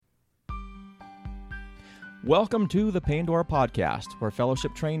Welcome to the Pain Door Podcast, where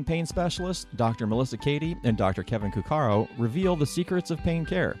fellowship-trained pain specialists Dr. Melissa Cady and Dr. Kevin Cuccaro reveal the secrets of pain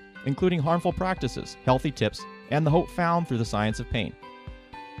care, including harmful practices, healthy tips, and the hope found through the science of pain.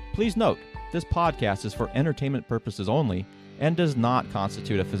 Please note, this podcast is for entertainment purposes only and does not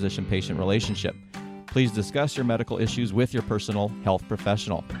constitute a physician-patient relationship. Please discuss your medical issues with your personal health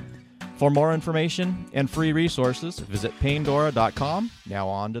professional. For more information and free resources, visit paindora.com. Now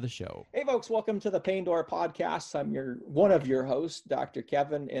on to the show. Hey folks, welcome to the Pain Door Podcast. I'm one of your hosts, Dr.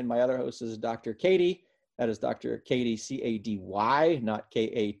 Kevin, and my other host is Dr. Cady. That is Dr. Cady, C-A-D-Y, not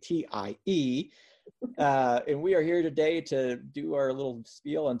K-A-T-I-E. And we are here today to do our little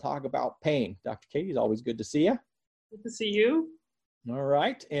spiel and talk about pain. Dr. Cady, it's always good to see you. Good to see you. All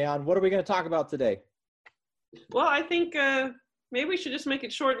right. And what are we going to talk about today? Well, I think maybe we should just make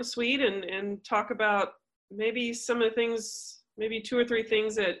it short and sweet and talk about maybe some of the things, maybe 2 or 3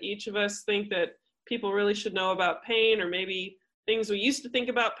 things that each of us think that people really should know about pain, or maybe things we used to think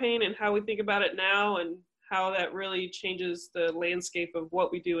about pain and how we think about it now, and how that really changes the landscape of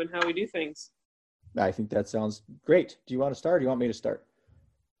what we do and how we do things. I think that sounds great. Do you want to start, or do you want me to start?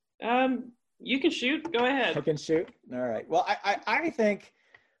 You can shoot. Go ahead. I can shoot. All right. Well, I think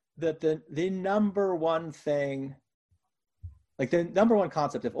that the number one thing, like the number one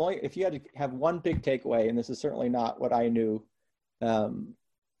concept, if you had to have one big takeaway, and this is certainly not what I knew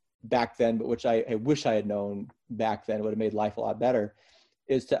back then, but which I wish I had known back then, would have made life a lot better,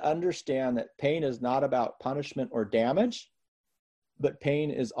 is to understand that pain is not about punishment or damage, but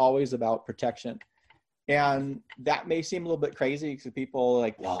pain is always about protection. And that may seem a little bit crazy because people are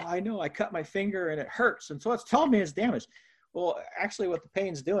like, well, I know I cut my finger and it hurts, and so it's telling me it's damaged. Well, actually what the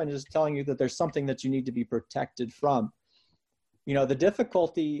pain's doing is telling you that there's something that you need to be protected from. You know, the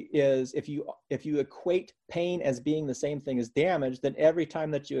difficulty is if you equate pain as being the same thing as damage, then every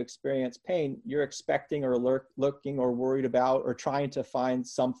time that you experience pain, you're expecting or looking or worried about or trying to find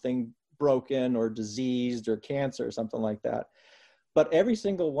something broken or diseased or cancer or something like that. But every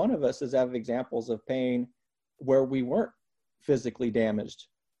single one of us has had examples of pain where we weren't physically damaged,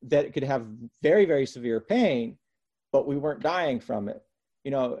 that could have very, very severe pain, but we weren't dying from it.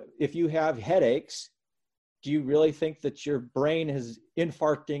 You know, if you have headaches, do you really think that your brain is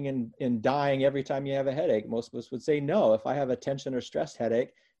infarcting and dying every time you have a headache? Most of us would say no. If I have a tension or stress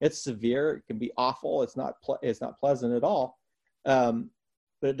headache, it's severe. It can be awful. It's not pleasant at all. But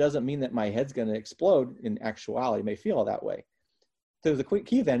it doesn't mean that my head's going to explode. In actuality, it may feel that way. So the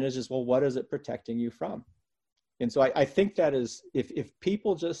key then is just, well, what is it protecting you from? And so I think that is, if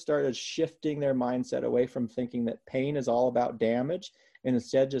people just started shifting their mindset away from thinking that pain is all about damage, and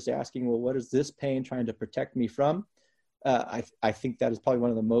instead just asking, well, what is this pain trying to protect me from? I think that is probably one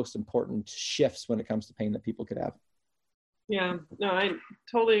of the most important shifts when it comes to pain that people could have. Yeah, no, I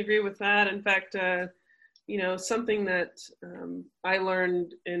totally agree with that. In fact, something that I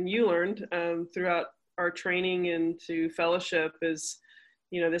learned and you learned throughout our training into fellowship is,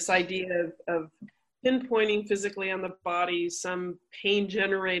 this idea of pinpointing physically on the body some pain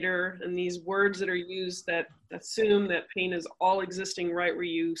generator, and these words that are used that assume that pain is all existing right where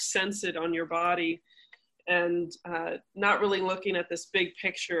you sense it on your body, and not really looking at this big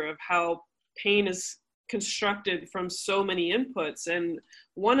picture of how pain is constructed from so many inputs. And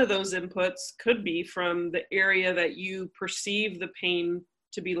one of those inputs could be from the area that you perceive the pain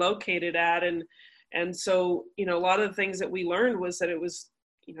to be located at. And so, a lot of the things that we learned was that it was,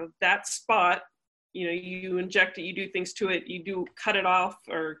 that spot, you inject it, you do things to it, you do cut it off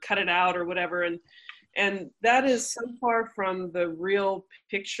or cut it out or whatever. And that is so far from the real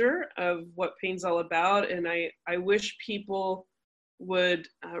picture of what pain's all about. And I wish people would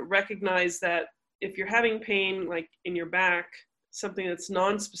recognize that if you're having pain, like in your back, something that's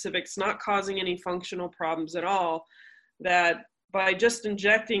non-specific, it's not causing any functional problems at all, that by just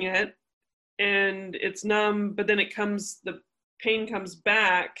injecting it and it's numb, but then the pain comes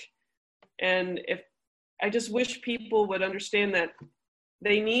back. And I just wish people would understand that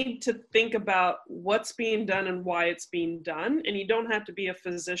they need to think about what's being done and why it's being done. And you don't have to be a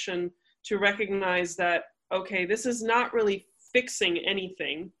physician to recognize that, okay, this is not really fixing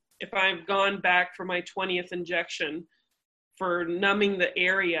anything. If I've gone back for my 20th injection for numbing the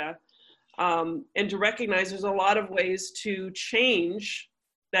area, and to recognize there's a lot of ways to change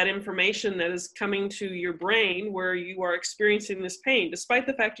that information that is coming to your brain where you are experiencing this pain, despite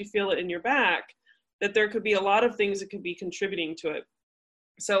the fact you feel it in your back, that there could be a lot of things that could be contributing to it.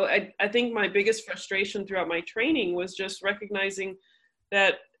 So I think my biggest frustration throughout my training was just recognizing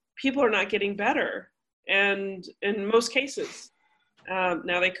that people are not getting better. And in most cases,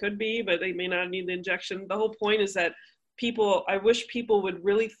 now they could be, but they may not need the injection. The whole point is that I wish people would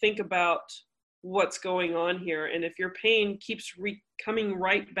really think about what's going on here. And if your pain keeps coming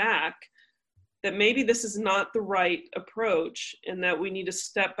right back, that maybe this is not the right approach, and that we need to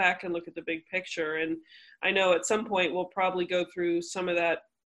step back and look at the big picture. And I know at some point we'll probably go through some of that,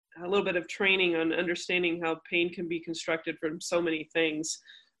 a little bit of training on understanding how pain can be constructed from so many things.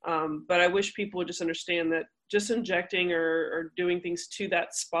 But I wish people would just understand that just injecting or doing things to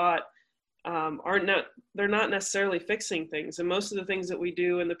that spot they're not necessarily fixing things. And most of the things that we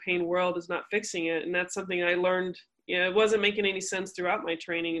do in the pain world is not fixing it. And that's something I learned, it wasn't making any sense throughout my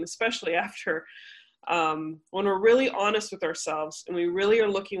training, and especially after. When we're really honest with ourselves and we really are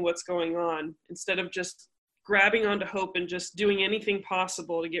looking what's going on, instead of just grabbing onto hope and just doing anything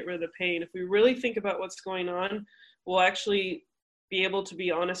possible to get rid of the pain, if we really think about what's going on, we'll actually be able to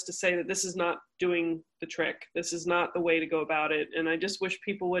be honest to say that this is not doing the trick. This is not the way to go about it. And I just wish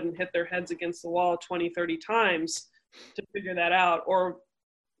people wouldn't hit their heads against the wall 20, 30 times to figure that out, or,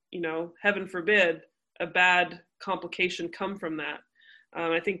 heaven forbid, a bad complication come from that.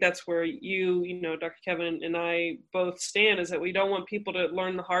 I think that's where Dr. Kevin and I both stand, is that we don't want people to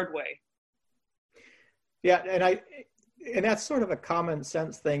learn the hard way. Yeah, and that's sort of a common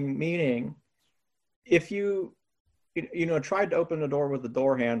sense thing, meaning if you tried to open the door with the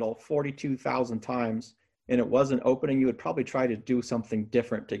door handle 42,000 times and it wasn't opening, you would probably try to do something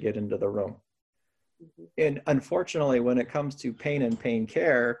different to get into the room. Mm-hmm. And unfortunately, when it comes to pain and pain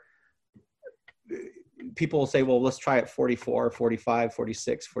care, people will say, well, let's try it 44, 45,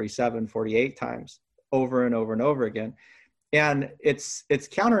 46, 47, 48 times over and over and over again. And it's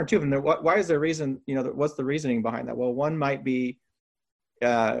counterintuitive. And why is there a reason, what's the reasoning behind that? Well, one might be,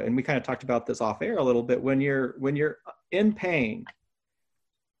 and we kind of talked about this off air a little bit, when you're in pain,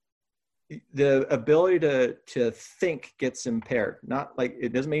 the ability to think gets impaired. Not like,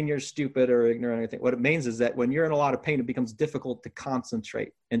 it doesn't mean you're stupid or ignorant or anything. What it means is that when you're in a lot of pain, it becomes difficult to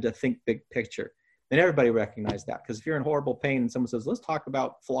concentrate and to think big picture. And everybody recognizes that, because if you're in horrible pain and someone says, let's talk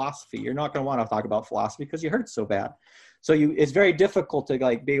about philosophy, you're not going to want to talk about philosophy because you hurt so bad. So it's very difficult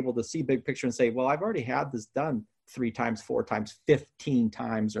to be able to see big picture and say, well, I've already had this done 3 times, 4 times, 15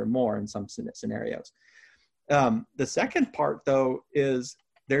 times or more in some scenarios. The second part, though, is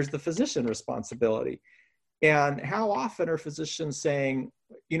there's the physician responsibility. And how often are physicians saying,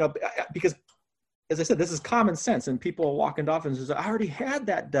 because as I said, this is common sense, and people walk into offices and say, I already had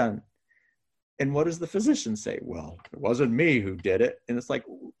that done. And what does the physician say? Well, it wasn't me who did it. And it's like,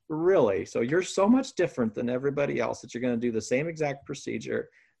 really? So you're so much different than everybody else that you're going to do the same exact procedure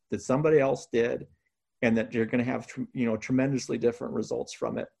that somebody else did, and that you're going to have, tremendously different results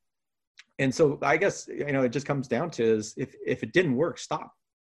from it. And so I guess, it just comes down to is if it didn't work, stop.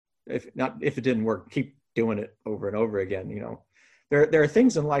 If it didn't work, keep doing it over and over again. There are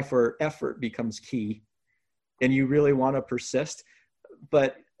things in life where effort becomes key and you really want to persist,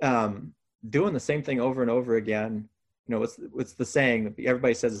 but doing the same thing over and over again, it's the saying,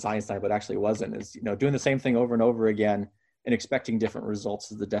 everybody says it's Einstein, but actually it wasn't, is, doing the same thing over and over again and expecting different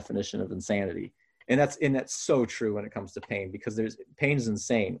results is the definition of insanity. And that's so true when it comes to pain, because pain is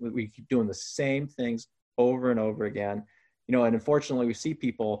insane. We keep doing the same things over and over again, and unfortunately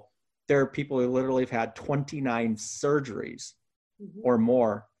there are people who literally have had 29 surgeries or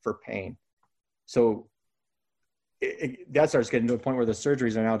more for pain. So that starts getting to a point where the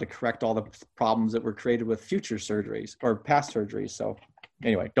surgeries are now to correct all the problems that were created with future surgeries or past surgeries. So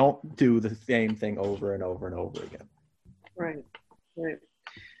anyway, don't do the same thing over and over and over again. Right.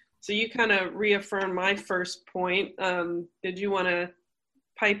 So you kind of reaffirmed my first point. Did you want to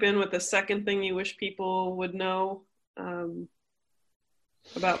pipe in with the second thing you wish people would know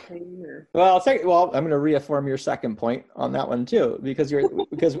about pain? Or? Well, I'm going to reaffirm your second point on that one too, because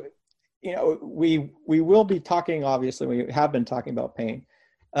we will be talking, obviously, we have been talking about pain,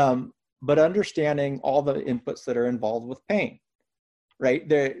 but understanding all the inputs that are involved with pain, right?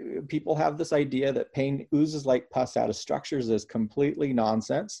 People have this idea that pain oozes like pus out of structures is completely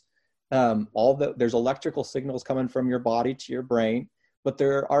nonsense. There's electrical signals coming from your body to your brain, but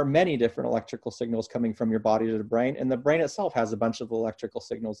there are many different electrical signals coming from your body to the brain, and the brain itself has a bunch of electrical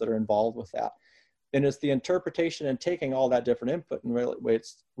signals that are involved with that. And it's the interpretation and taking all that different input and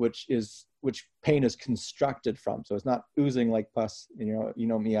which pain is constructed from. So it's not oozing like pus.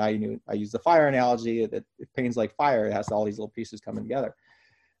 Me, I use the fire analogy that if pain's like fire, it has all these little pieces coming together.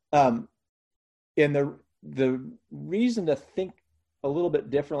 And the reason to think a little bit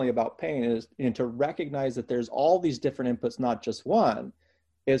differently about pain is, and to recognize that there's all these different inputs, not just one,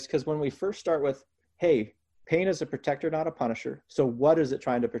 is because when we first start with, hey, pain is a protector, not a punisher. So what is it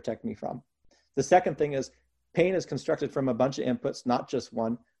trying to protect me from? The second thing is pain is constructed from a bunch of inputs, not just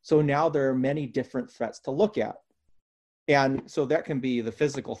one. So now there are many different threats to look at. And so that can be the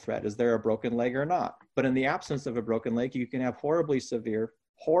physical threat. Is there a broken leg or not? But in the absence of a broken leg, you can have horribly severe,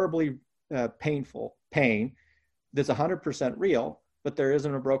 horribly painful pain that's 100% real, but there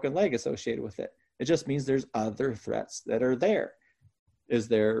isn't a broken leg associated with it. It just means there's other threats that are there. Is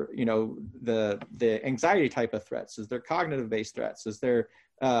there, the anxiety type of threats? Is there cognitive-based threats? Is there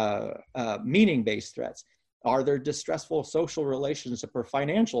meaning-based threats? Are there distressful social relationships or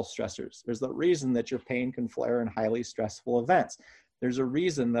financial stressors? There's the reason that your pain can flare in highly stressful events. There's a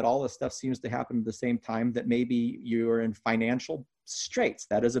reason that all this stuff seems to happen at the same time, that maybe you're in financial straits.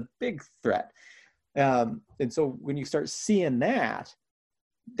 That is a big threat. And so when you start seeing that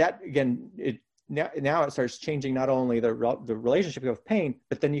again, now it starts changing not only the relationship of pain,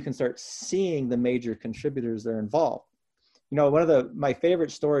 but then you can start seeing the major contributors that are involved. One of my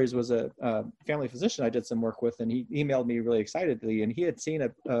favorite stories was a family physician I did some work with, and he emailed me really excitedly, and he had seen I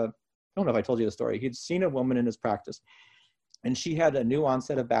don't know if I told you the story. He'd seen a woman in his practice, and she had a new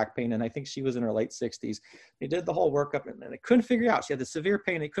onset of back pain, and I think she was in her late 60s. They did the whole workup, and they couldn't figure out. She had the severe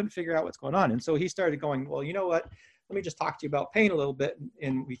pain. They couldn't figure out what's going on. And so he started going, well, you know what? Let me just talk to you about pain a little bit.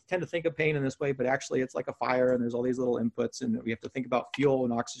 And we tend to think of pain in this way, but actually it's like a fire, and there's all these little inputs, and we have to think about fuel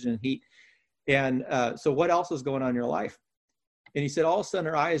and oxygen and heat. And so what else is going on in your life? And he said, all of a sudden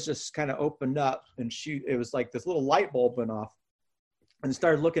her eyes just kind of opened up, and it was like this little light bulb went off, and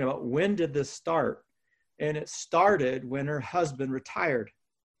started looking about, when did this start? And it started when her husband retired.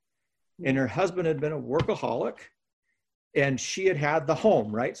 And her husband had been a workaholic, and she had the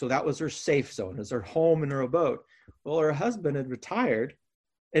home, right? So that was her safe zone, is her home and her abode. Well, her husband had retired,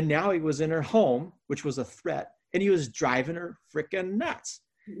 and now he was in her home, which was a threat, and he was driving her freaking nuts.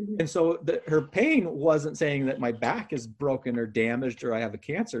 And so her pain wasn't saying that my back is broken or damaged or I have a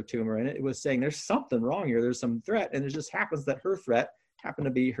cancer tumor in it. It was saying there's something wrong here. There's some threat. And it just happens that her threat happened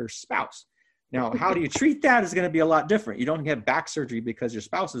to be her spouse. Now, how do you treat that is going to be a lot different. You don't get back surgery because your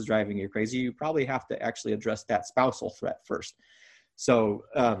spouse is driving you crazy. You probably have to actually address that spousal threat first. So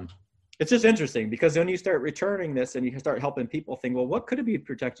it's just interesting, because when you start returning this and you start helping people think, well, what could it be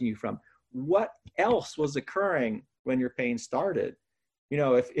protecting you from? What else was occurring when your pain started?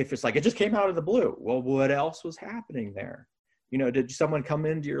 If it's like, it just came out of the blue, well, what else was happening there? Did someone come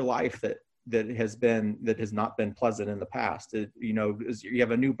into your life that has not been pleasant in the past? You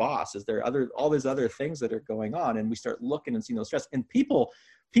have a new boss? Is there all these other things that are going on? And we start looking and seeing those stress, and people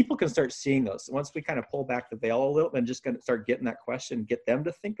can start seeing those. Once we kind of pull back the veil a little and just kind of start getting that question, get them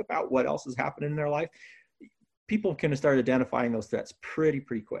to think about what else is happening in their life, people can start identifying those threats pretty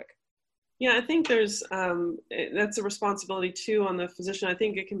quick. Yeah, I think there's, that's a responsibility too on the physician. I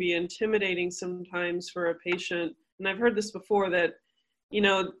think it can be intimidating sometimes for a patient. And I've heard this before that,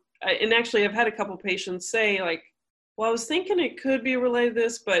 and actually I've had a couple patients say like, well, I was thinking it could be related to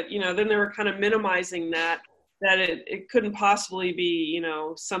this, but, then they were kind of minimizing that it couldn't possibly be,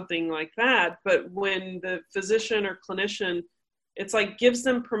 something like that. But when the physician or clinician, it's like gives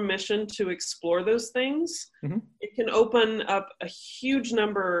them permission to explore those things, mm-hmm. It can open up a huge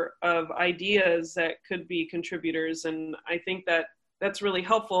number of ideas that could be contributors. And I think that that's really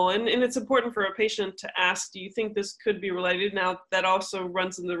helpful. And it's important for a patient to ask, do you think this could be related? Now, that also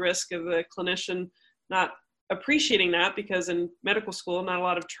runs in the risk of the clinician not appreciating that, because in medical school, not a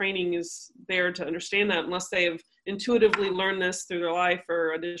lot of training is there to understand that unless they have intuitively learned this through their life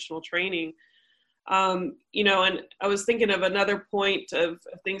or additional training. And I was thinking of another point of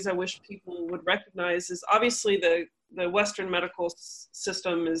things I wish people would recognize is obviously the Western medical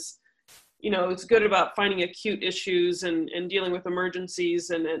system is, it's good about finding acute issues and dealing with emergencies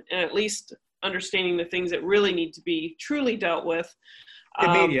and at least understanding the things that really need to be truly dealt with.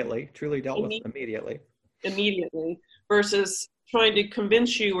 Immediately, versus trying to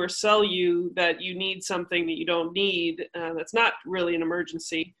convince you or sell you that you need something that you don't need, that's not really an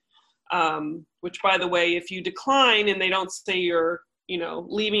emergency. Which, by the way, if you decline and they don't say you're,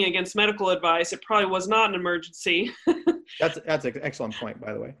 leaving against medical advice, it probably was not an emergency. That's an excellent point,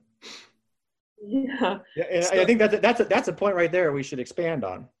 by the way. Yeah. And I think that's a point right there we should expand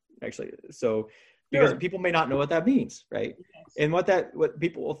on, actually. So, because people may not know what that means, right? Yes. And what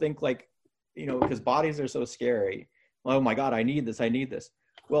people will think, like, because bodies are so scary. Oh my God, I need this.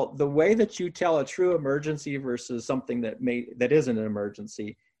 Well, the way that you tell a true emergency versus something that isn't an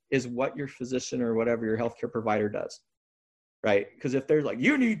emergency is what your physician or whatever your healthcare provider does, right? Because if they're like,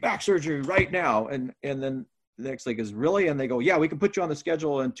 you need back surgery right now, and then the next thing is, really? And they go, yeah, we can put you on the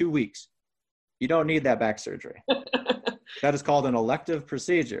schedule in 2 weeks. You don't need that back surgery. That is called an elective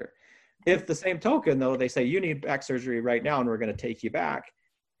procedure. If the same token, though, they say, you need back surgery right now and we're going to take you back,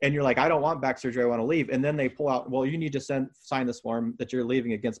 and you're like, I don't want back surgery, I want to leave. And then they pull out, well, you need to sign this form that you're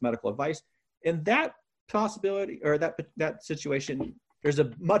leaving against medical advice. In that possibility or that situation, there's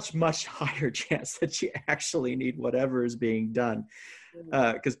a much, much higher chance that you actually need whatever is being done.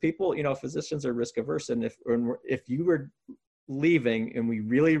 Because people, physicians are risk averse. And if you were leaving and we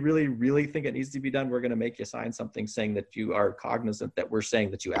really, really, really think it needs to be done, we're going to make you sign something saying that you are cognizant that we're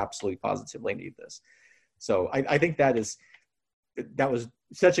saying that you absolutely positively need this. So I think that was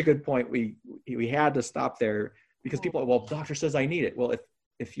such a good point. We had to stop there because people, well, doctor says I need it. Well,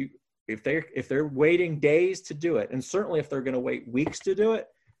 if they're waiting days to do it, and certainly if they're going to wait weeks to do it,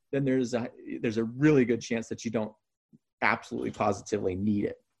 then there's a really good chance that you don't absolutely positively need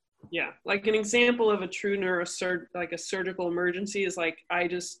it. Yeah, like an example of a true like a surgical emergency is like I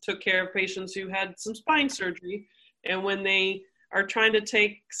just took care of patients who had some spine surgery, and when they are trying to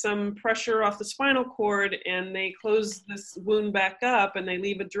take some pressure off the spinal cord and they close this wound back up and they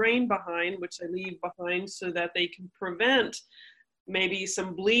leave a drain behind, which they leave behind so that they can prevent maybe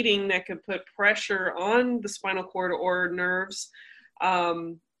some bleeding that could put pressure on the spinal cord or nerves.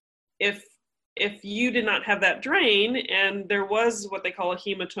 If you did not have that drain and there was what they call a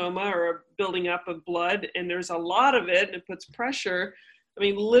hematoma or a building up of blood and there's a lot of it and it puts pressure, I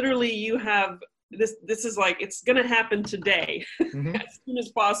mean, literally you have this is like, it's going to happen today Mm-hmm. as soon as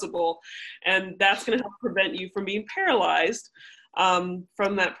possible. And that's going to help prevent you from being paralyzed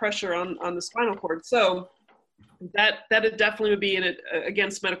from that pressure on the spinal cord. So that definitely would be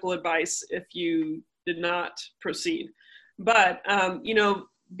against medical advice if you did not proceed. But,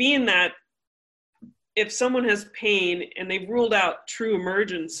 being that if someone has pain and they've ruled out true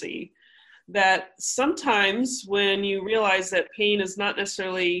emergency, that sometimes when you realize that pain is not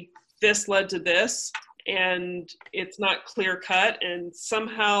necessarily this led to this and it's not clear cut and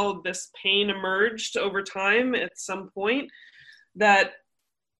somehow this pain emerged over time at some point, that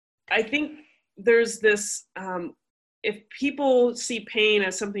I think there's this, if people see pain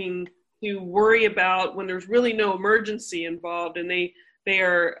as something to worry about when there's really no emergency involved and they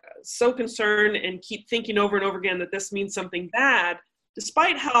are so concerned and keep thinking over and over again that this means something bad,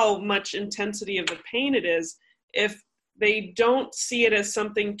 despite how much intensity of the pain it is, if they don't see it as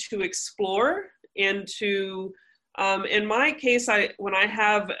something to explore and to, in my case, when I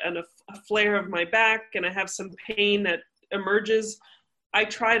have a flare of my back and I have some pain that emerges, I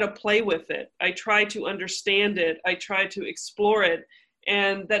try to play with it. I try to understand it. I try to explore it.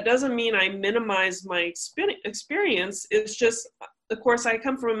 And that doesn't mean I minimize my experience. It's just, of course, I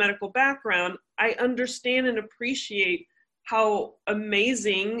come from a medical background. I understand and appreciate how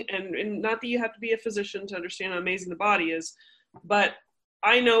amazing, and not that you have to be a physician to understand how amazing the body is, but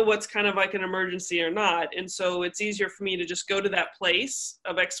I know what's kind of like an emergency or not. And so it's easier for me to just go to that place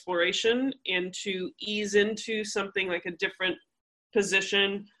of exploration and to ease into something like a different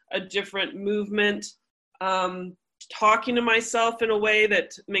position, a different movement, talking to myself in a way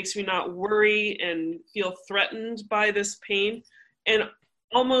that makes me not worry and feel threatened by this pain. And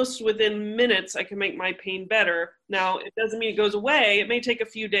almost within minutes, I can make my pain better. Now, it doesn't mean it goes away. It may take a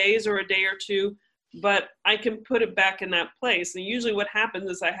few days or a day or two, but I can put it back in that place. And usually what happens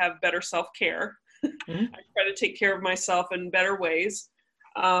is I have better self-care. Mm-hmm. I try to take care of myself in better ways,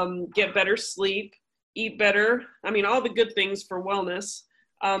 get better sleep, eat better. I mean, all the good things for wellness.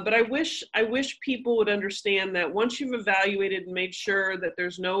 But I wish people would understand that once you've evaluated and made sure that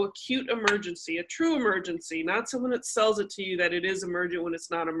there's no acute emergency, a true emergency, not someone that sells it to you that it is emergent when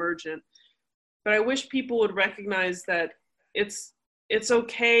it's not emergent. But I wish people would recognize that it's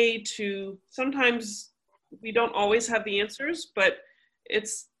okay to, sometimes we don't always have the answers, but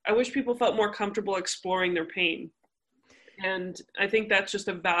I wish people felt more comfortable exploring their pain. And I think that's just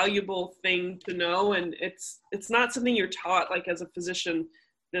a valuable thing to know. And it's not something you're taught like as a physician,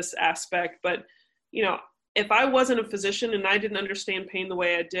 this aspect, but if I wasn't a physician and I didn't understand pain the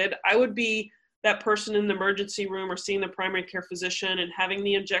way I did, I would be that person in the emergency room or seeing the primary care physician and having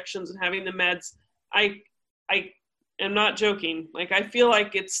the injections and having the meds. I am not joking. Like, I feel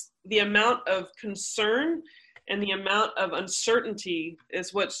like it's the amount of concern and the amount of uncertainty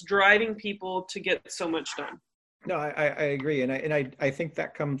is what's driving people to get so much done. No, I agree. And I think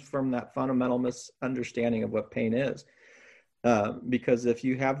that comes from that fundamental misunderstanding of what pain is. Because if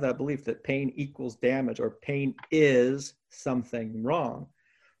you have that belief that pain equals damage or pain is something wrong,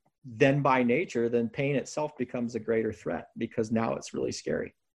 then by nature, then pain itself becomes a greater threat because now it's really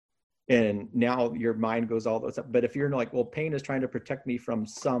scary. And now your mind goes all those up. But if you're like, well, pain is trying to protect me from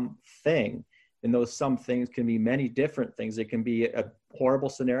something, and those some things can be many different things. It can be a horrible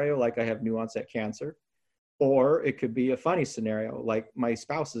scenario, like I have new onset cancer, or it could be a funny scenario, like my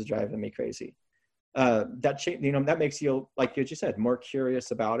spouse is driving me crazy. That makes you, like you said, more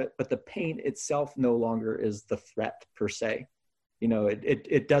curious about it, but the pain itself no longer is the threat per se.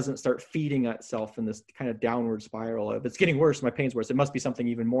 it doesn't start feeding itself in this kind of downward spiral of, it's getting worse, my pain's worse, it must be something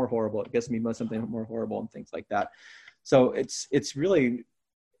even more horrible, it gets me something more horrible, and things like that. So it's really,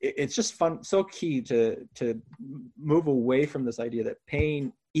 it's just fun, so key to move away from this idea that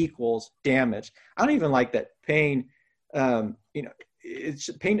pain equals damage. I don't even like that pain,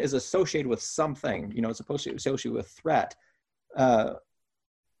 pain is associated with something, it's supposed to be associated with threat,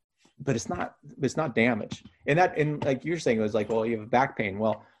 but it's not damage. And like you're saying, it was like, well, you have back pain.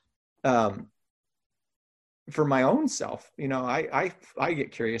 Well, for my own self, I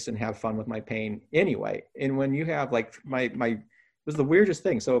get curious and have fun with my pain anyway. And when you have like it was the weirdest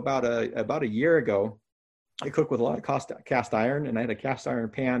thing. So about a year ago, I cooked with a lot of cast iron, and I had a cast iron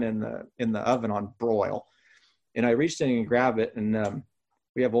pan in the oven on broil. And I reached in and grabbed it, and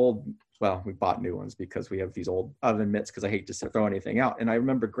we bought new ones because we have these old oven mitts because I hate to throw anything out. And I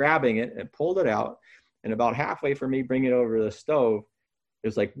remember grabbing it and pulled it out, and about halfway for me bringing it over to the stove, it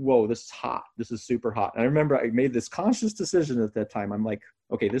was like, whoa, this is hot. This is super hot. And I remember I made this conscious decision at that time. I'm like,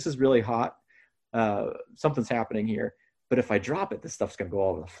 okay, this is really hot. Something's happening here. But if I drop it, this stuff's going to go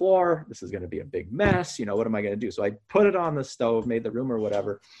all over the floor. This is going to be a big mess. What am I going to do? So I put it on the stove, made the room or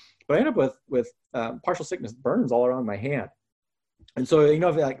whatever. But I ended up with partial sickness, burns all around my hand. And so,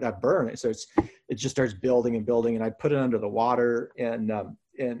 like that burn, so it just starts building and building. And I put it under the water. And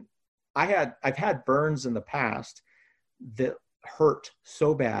I've had burns in the past that hurt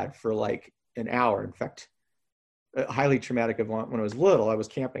so bad for like an hour. In fact, highly traumatic of when I was little, I was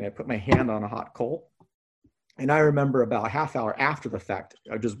camping. I put my hand on a hot coal. And I remember about a half hour after the fact,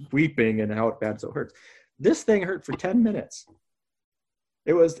 I was just weeping and how bad it hurts. This thing hurt for 10 minutes.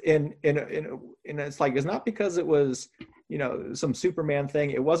 It was and it's like, it's not because it was, some Superman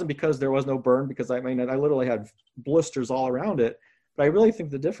thing. It wasn't because there was no burn, because I literally had blisters all around it. But I really think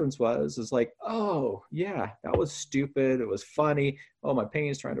the difference is like, oh yeah, that was stupid. It was funny. Oh, my pain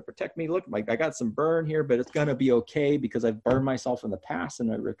is trying to protect me. Look, I got some burn here, but it's going to be okay because I've burned myself in the past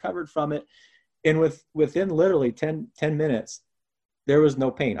and I recovered from it. And within literally 10 minutes, there was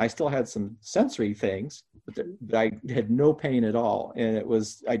no pain. I still had some sensory things, but I had no pain at all. And it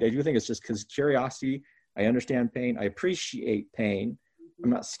was, I do think it's just because curiosity. I understand pain. I appreciate pain. I'm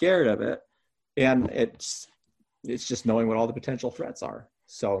not scared of it. And it's just knowing what all the potential threats are.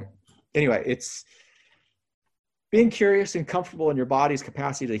 So anyway, it's being curious and comfortable in your body's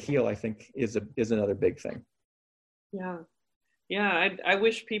capacity to heal, I think is another big thing. Yeah. Yeah, I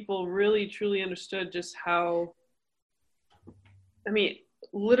wish people really, truly understood just how,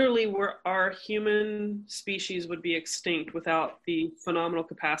 literally our human species would be extinct without the phenomenal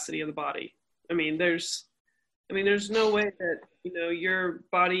capacity of the body. There's no way that, your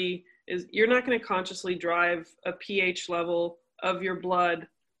body you're not going to consciously drive a pH level of your blood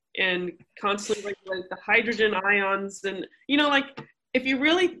and constantly regulate the hydrogen ions. And,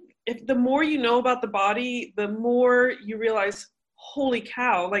 if the more you know about the body, the more you realize, holy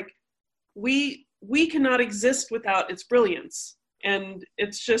cow, like we cannot exist without its brilliance. And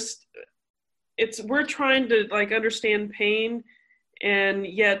we're trying to like understand pain, and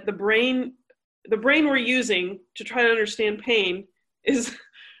yet the brain we're using to try to understand pain is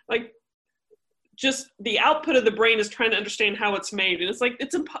like just the output of the brain is trying to understand how it's made. And it's like,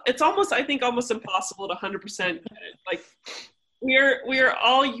 it's almost, I think, almost impossible to 100% get it. Like we are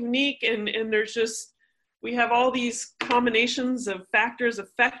all unique, and there's just, we have all these combinations of factors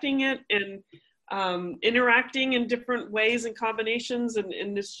affecting it and interacting in different ways and combinations. And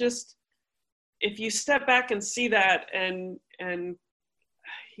it's just, if you step back and see that and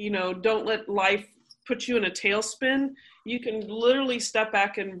don't let life put you in a tailspin, you can literally step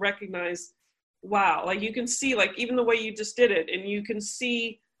back and recognize, wow, like you can see, like even the way you just did it, and you can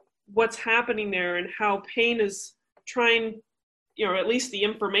see what's happening there and how pain is trying, at least the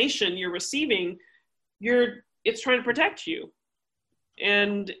information you're receiving, it's trying to protect you.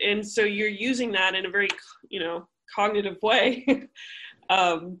 And so you're using that in a very, cognitive way.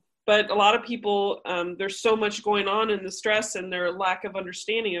 But a lot of people, there's so much going on in the stress and their lack of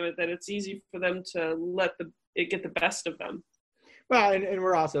understanding of it that it's easy for them to let it get the best of them. Well, and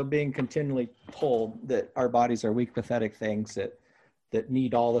we're also being continually told that our bodies are weak, pathetic things that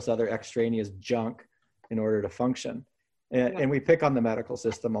need all this other extraneous junk in order to function. And we pick on the medical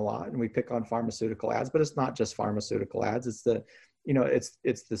system a lot, and we pick on pharmaceutical ads, but it's not just pharmaceutical ads. It's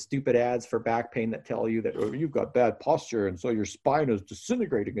it's the stupid ads for back pain that tell you that, oh, you've got bad posture, and so your spine is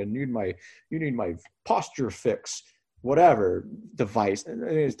disintegrating, and you need my posture fix, whatever device. And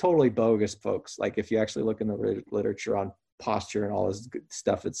it's totally bogus, folks. Like if you actually look in the literature on posture and all this good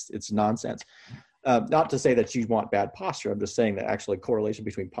stuff, it's nonsense. Not to say that you want bad posture. I'm just saying that actually correlation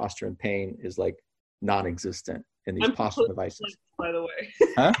between posture and pain is like non-existent. in these I'm posture completely devices. flexed, by the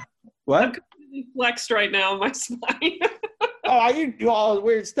way. Huh? What? I'm completely flexed right now in my spine. Oh, I do all the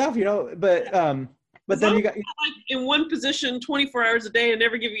weird stuff, but As then long you as got, you're not, like, in one position 24 hours a day and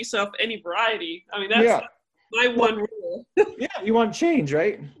never give yourself any variety. I mean, that's yeah. my Well, one rule. yeah, you want change,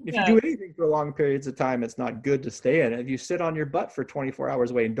 right? If you Yeah. do anything for long periods of time, it's not good to stay in. If you sit on your butt for 24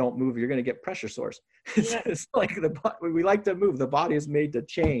 hours away and don't move, you're going to get pressure sores. Yeah. It's like we like to move. The body is made to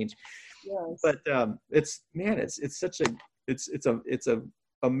change. Yes. But it's such a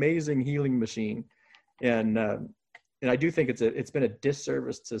amazing healing machine, and I do think it's been a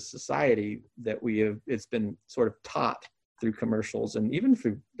disservice to society that it's been sort of taught through commercials and even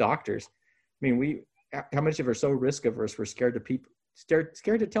through doctors. I mean, how much of us are so risk averse? We're scared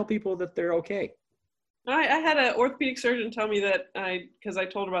to tell people that they're okay. I had an orthopedic surgeon tell me that because I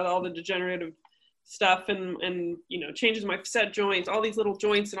told her about all the degenerative stuff and changes in my facet joints, all these little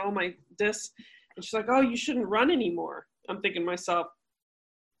joints and all my discs. And she's like, "Oh, you shouldn't run anymore." I'm thinking to myself,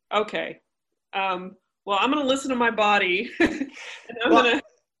 okay, well, I'm going to listen to my body and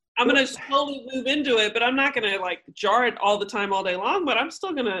I'm going to slowly move into it, but I'm not going to like jar it all the time, all day long, but I'm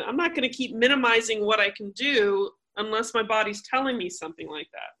not going to keep minimizing what I can do unless my body's telling me something like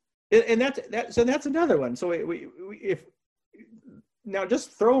that. And that's another one. So if now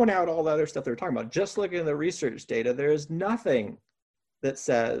just throwing out all the other stuff they're talking about, just looking at the research data, there is nothing that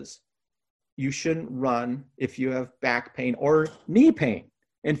says you shouldn't run if you have back pain or knee pain.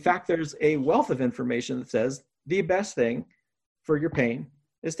 In fact, there's a wealth of information that says the best thing for your pain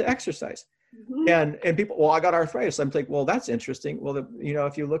is to exercise. Mm-hmm. And people, well, I got arthritis. I'm like, well, that's interesting. Well,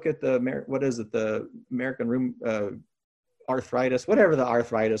 if you look at the American Room Arthritis, whatever the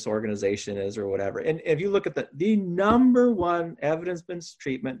arthritis organization is or whatever. And if you look at the number one evidence-based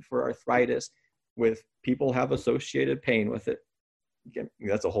treatment for arthritis with people have associated pain with it, again,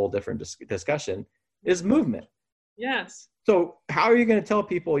 that's a whole different discussion, is movement. Yes. So how are you going to tell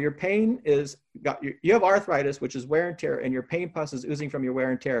people your pain you have arthritis, which is wear and tear, and your pain pus is oozing from your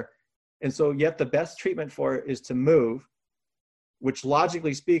wear and tear. And so yet the best treatment for it is to move, which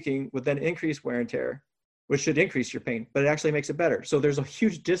logically speaking would then increase wear and tear, which should increase your pain, but it actually makes it better. So there's a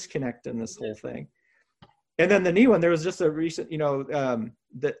huge disconnect in this whole thing. And then the knee one, there was just a recent, how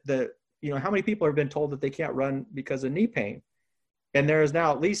many people have been told that they can't run because of knee pain? And there is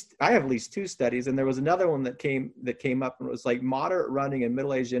now I have at least 2 studies, and there was another one that came up, and it was like moderate running in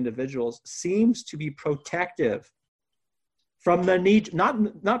middle-aged individuals seems to be protective from the knee,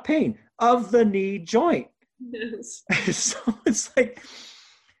 not pain, of the knee joint. Yes. So it's like,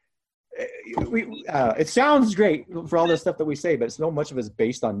 it sounds great for all the stuff that we say, but so much of it is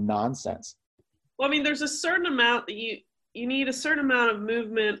based on nonsense. Well, I mean, there's a certain amount that you need a certain amount of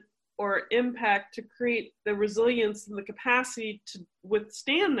movement or impact to create the resilience and the capacity to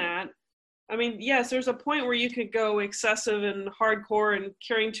withstand that. I mean, yes, there's a point where you could go excessive and hardcore and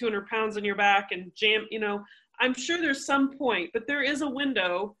carrying 200 pounds on your back and jam, I'm sure there's some point, but there is a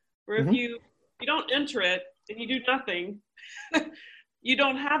window where if you don't enter it and you do nothing, you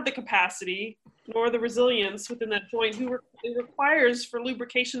don't have the capacity nor the resilience within that joint. It requires for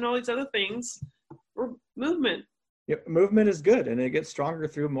lubrication and all these other things or movement. Yeah, movement is good, and it gets stronger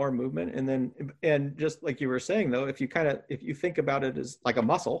through more movement. And just like you were saying, though, if you think about it as like a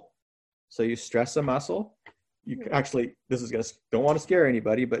muscle, so you stress a muscle, you actually, don't want to scare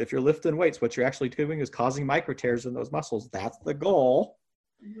anybody, but if you're lifting weights, what you're actually doing is causing micro tears in those muscles. That's the goal.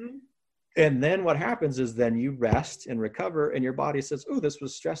 Mm-hmm. And then what happens is then you rest and recover, and your body says, "Oh, this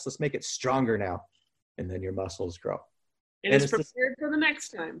was stress. Let's make it stronger now," and then your muscles grow. And it's prepared for the next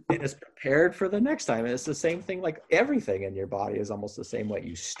time. And it's prepared for the next time. And it's the same thing, like everything in your body is almost the same way.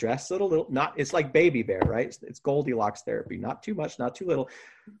 You stress it a little, it's like baby bear, right? It's Goldilocks therapy. Not too much, not too little.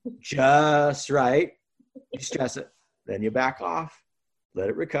 Just right. You stress it. Then you back off, let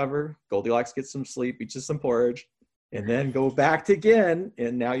it recover. Goldilocks gets some sleep, eats some porridge, and then go back again.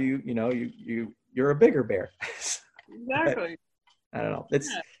 And now you're a bigger bear. Exactly. I don't know.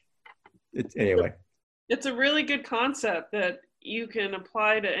 It's anyway. It's a really good concept that you can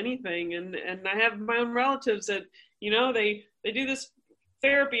apply to anything. And I have my own relatives that, they do this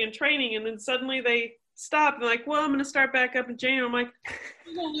therapy and training, and then suddenly they stop and like, well, I'm going to start back up in January. I'm like,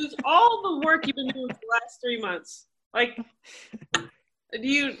 you're going to lose all the work you've been doing for the last 3 months. Like,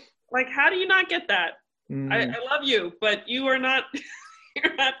 how do you not get that? I love you, but you are not,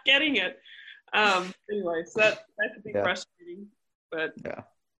 you're not getting it. Anyway, so that could be frustrating, but yeah.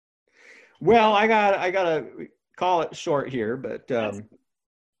 Well, I gotta call it short here, but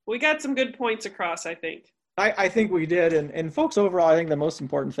we got some good points across, I think. I think we did, and folks, overall, I think the most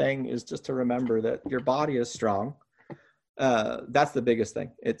important thing is just to remember that your body is strong. That's the biggest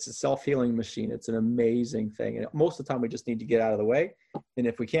thing. It's a self-healing machine. It's an amazing thing. And most of the time we just need to get out of the way. And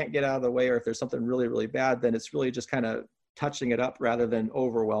if we can't get out of the way, or if there's something really, really bad, then it's really just kind of touching it up rather than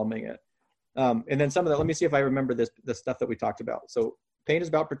overwhelming it. And then some of that, let me see if I remember the stuff that we talked about. So pain is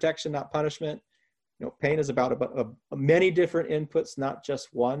about protection, not punishment. Pain is about many different inputs, not just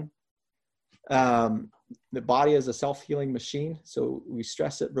one. The body is a self-healing machine. So we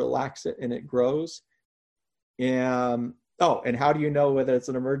stress it, relax it, and it grows. And how do you know whether it's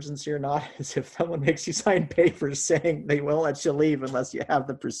an emergency or not? Is if someone makes you sign papers saying they won't let you leave unless you have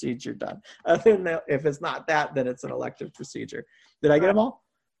the procedure done. Other than that, if it's not that, then it's an elective procedure. Did I get them all?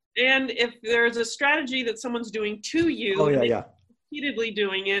 And if there's a strategy that someone's doing to you, repeatedly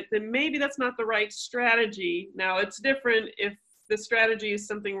doing it, then maybe that's not the right strategy. Now, it's different if the strategy is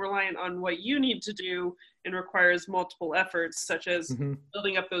something reliant on what you need to do and requires multiple efforts, such as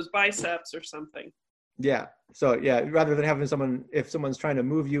building up those biceps or something. Yeah. So rather than having if someone's trying to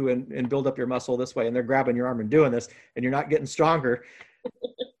move you and build up your muscle this way, and they're grabbing your arm and doing this, and you're not getting stronger,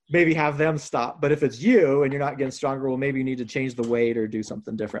 maybe have them stop. But if it's you and you're not getting stronger, well, maybe you need to change the weight or do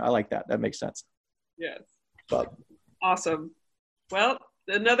something different. I like that. That makes sense. Yes. But awesome. Well,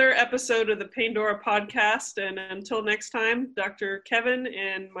 another episode of the Paindora podcast. And until next time, Dr. Kevin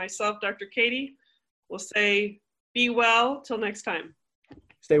and myself, Dr. Katie, will say be well till next time.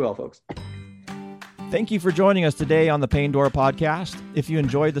 Stay well, folks. Thank you for joining us today on the Paindora podcast. If you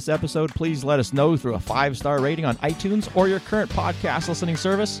enjoyed this episode, please let us know through a 5-star rating on iTunes or your current podcast listening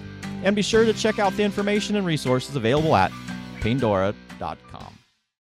service. And be sure to check out the information and resources available at paindora.com.